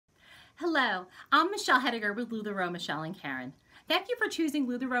Hello, I'm Michelle Hediger with LuLaRoe Michelle and Karen. Thank you for choosing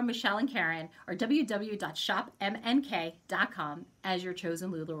LuLaRoe Michelle and Karen or www.shopmnk.com as your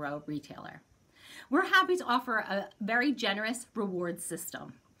chosen LuLaRoe retailer. We're happy to offer a very generous reward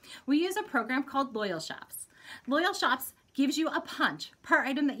system. We use a program called Loyal Shops. Loyal Shops gives you a punch per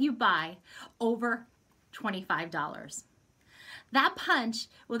item that you buy over $25. That punch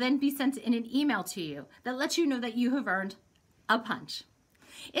will then be sent in an email to you that lets you know that you have earned a punch.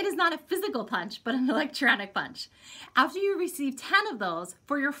 It is not a physical punch, but an electronic punch. After you receive 10 of those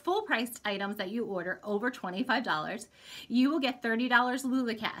for your full priced items that you order over $25, you will get $30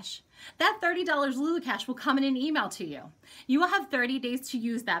 Lula Cash. That $30 Lula Cash will come in an email to you. You will have 30 days to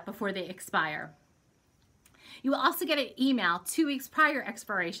use that before they expire. You will also get an email 2 weeks prior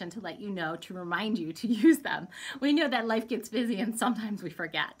expiration to let you know, to remind you to use them. We know that life gets busy and sometimes we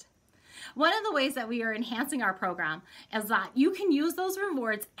forget. One of the ways that we are enhancing our program is that you can use those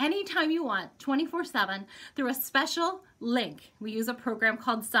rewards anytime you want, 24/7, through a special link. We use a program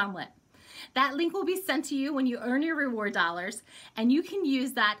called Sunlit. That link will be sent to you when you earn your reward dollars, and you can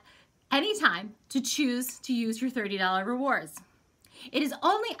use that anytime to choose to use your $30 rewards. It is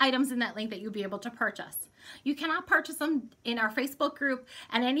only items in that link that you'll be able to purchase. You cannot purchase them in our Facebook group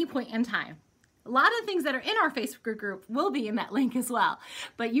at any point in time. A lot of things that are in our Facebook group will be in that link as well,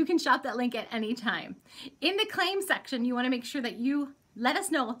 but you can shop that link at any time. In the claim section, you want to make sure that you let us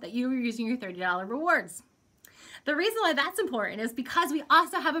know that you are using your $30 rewards. The reason why that's important is because we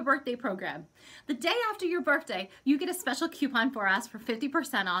also have a birthday program. The day after your birthday, you get a special coupon for us for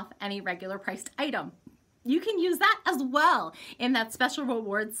 50% off any regular priced item. You can use that as well in that special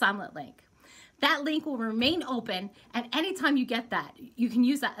rewards Sunlit link. That link will remain open, and anytime you get that, you can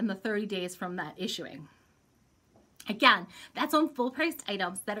use that in the 30 days from that issuing. Again, that's on full-priced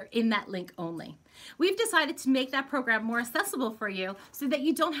items that are in that link only. We've decided to make that program more accessible for you so that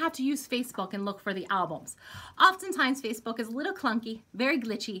you don't have to use Facebook and look for the albums. Oftentimes, Facebook is a little clunky, very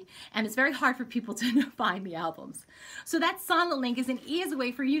glitchy, and it's very hard for people to find the albums. So that Sunlit link is an easy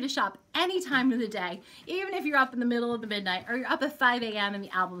way for you to shop any time of the day, even if you're up in the middle of the midnight or you're up at 5 a.m. and the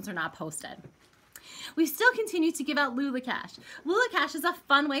albums are not posted. We still continue to give out Lula Cash. Lula Cash is a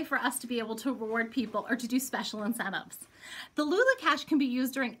fun way for us to be able to reward people or to do special incentives. The Lula Cash can be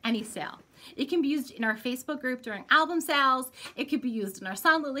used during any sale. It can be used in our Facebook group during album sales. It could be used in our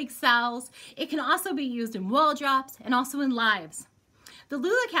Sunlit League sales. It can also be used in wall drops and also in lives. The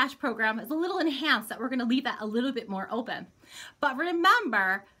Lula Cash program is a little enhanced that we're going to leave that a little bit more open. But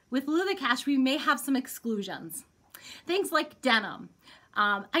remember, with Lula Cash, we may have some exclusions. Things like denim.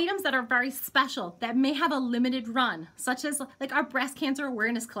 Items that are very special that may have a limited run, such as like our breast cancer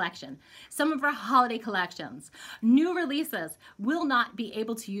awareness collection, some of our holiday collections. New releases will not be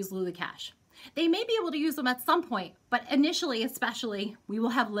able to use Lula Cash. They may be able to use them at some point, but initially especially, we will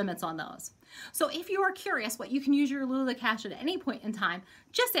have limits on those. So if you are curious what you can use your Lula Cash at any point in time,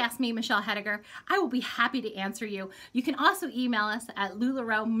 just ask me, Michelle Hediger. I will be happy to answer you. You can also email us at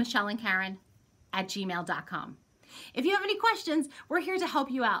LuLaRoeMichelleandKaren@gmail.com. If you have any questions, we're here to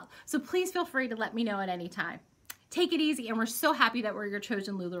help you out. So please feel free to let me know at any time. Take it easy, and we're so happy that we're your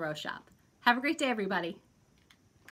chosen LuLaRoe shop. Have a great day, everybody.